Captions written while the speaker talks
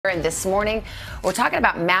And this morning, we're talking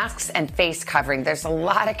about masks and face covering. There's a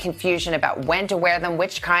lot of confusion about when to wear them,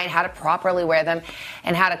 which kind, how to properly wear them,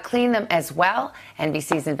 and how to clean them as well.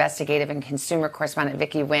 NBC's investigative and consumer correspondent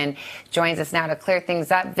Vicky Nguyen joins us now to clear things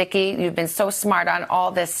up. Vicky, you've been so smart on all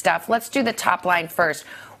this stuff. Let's do the top line first.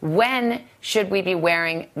 When should we be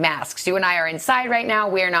wearing masks? You and I are inside right now.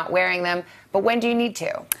 We are not wearing them. But when do you need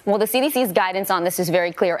to? Well, the CDC's guidance on this is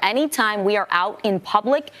very clear. Anytime we are out in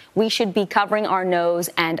public, we should be covering our nose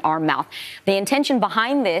and our mouth. The intention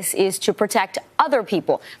behind this is to protect other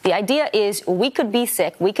people. The idea is we could be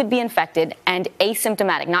sick, we could be infected and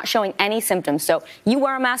asymptomatic, not showing any symptoms. So you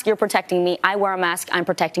wear a mask, you're protecting me. I wear a mask, I'm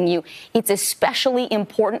protecting you. It's especially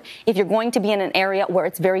important if you're going to be in an area where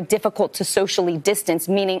it's very difficult to socially distance,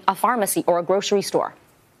 meaning a pharmacy or a grocery store.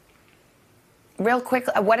 Real quick,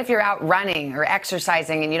 what if you're out running or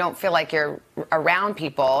exercising and you don't feel like you're around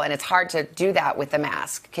people and it's hard to do that with the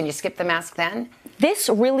mask? Can you skip the mask then? This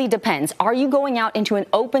really depends. Are you going out into an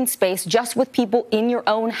open space just with people in your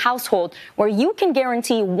own household where you can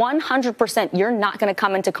guarantee 100% you're not going to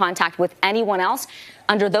come into contact with anyone else?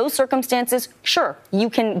 Under those circumstances, sure, you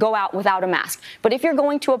can go out without a mask. But if you're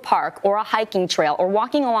going to a park or a hiking trail or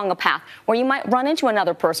walking along a path where you might run into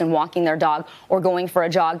another person walking their dog or going for a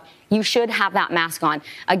jog, you should have that mask on.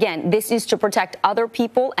 Again, this is to protect other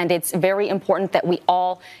people, and it's very important that we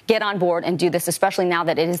all get on board and do this, especially now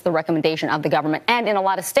that it is the recommendation of the government. And in a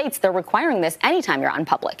lot of states, they're requiring this anytime you're out in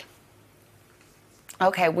public.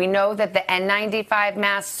 Okay, we know that the N95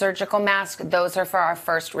 mask, surgical mask, those are for our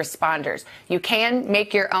first responders. You can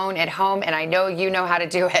make your own at home, and I know you know how to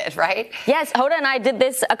do it, right? Yes, Hoda and I did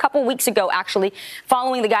this a couple weeks ago, actually,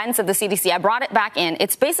 following the guidance of the CDC. I brought it back in.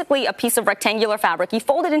 It's basically a piece of rectangular fabric. You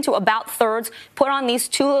fold it into about thirds, put on these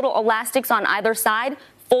two little elastics on either side,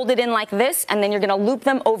 fold it in like this, and then you're going to loop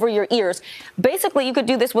them over your ears. Basically, you could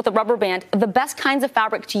do this with a rubber band. The best kinds of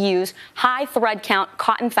fabric to use, high thread count,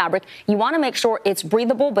 cotton fabric. You want to make sure it's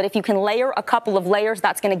breathable, but if you can layer a couple of layers,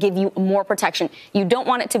 that's going to give you more protection. You don't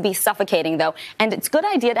want it to be suffocating, though. And it's a good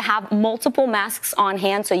idea to have multiple masks on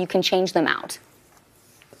hand so you can change them out.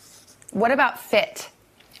 What about fit?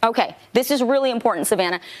 Okay, this is really important,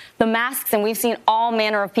 Savannah. The masks, and we've seen all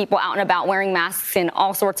manner of people out and about wearing masks in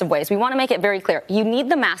all sorts of ways. We want to make it very clear. You need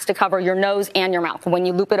the mask to cover your nose and your mouth when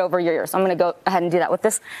you loop it over your ears. I'm going to go ahead and do that with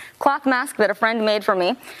this cloth mask that a friend made for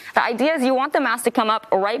me. The idea is you want the mask to come up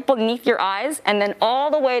right beneath your eyes and then all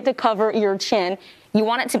the way to cover your chin. You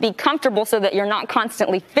want it to be comfortable so that you're not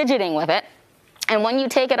constantly fidgeting with it. And when you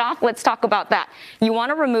take it off, let's talk about that. You want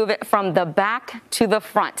to remove it from the back to the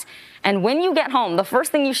front. And when you get home, the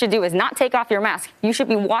first thing you should do is not take off your mask. You should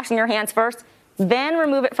be washing your hands first, then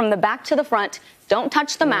remove it from the back to the front. Don't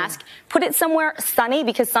touch the mask. Put it somewhere sunny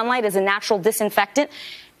because sunlight is a natural disinfectant.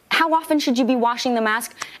 How often should you be washing the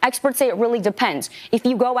mask? Experts say it really depends. If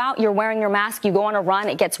you go out, you're wearing your mask, you go on a run,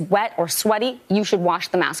 it gets wet or sweaty, you should wash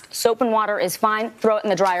the mask. Soap and water is fine. Throw it in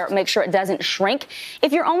the dryer. Make sure it doesn't shrink.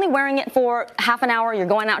 If you're only wearing it for half an hour, you're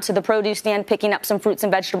going out to the produce stand, picking up some fruits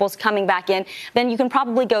and vegetables, coming back in, then you can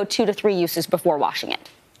probably go 2 to 3 uses before washing it.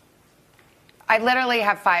 I literally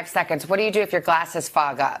have 5 seconds. What do you do if your glasses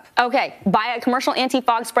fog up? Okay, buy a commercial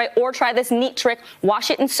anti-fog spray or try this neat trick. Wash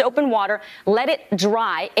it in soap and water. Let it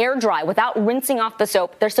dry, air dry, without rinsing off the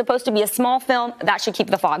soap. There's supposed to be a small film that should keep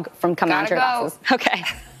the fog from coming onto your glasses.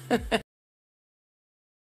 Okay.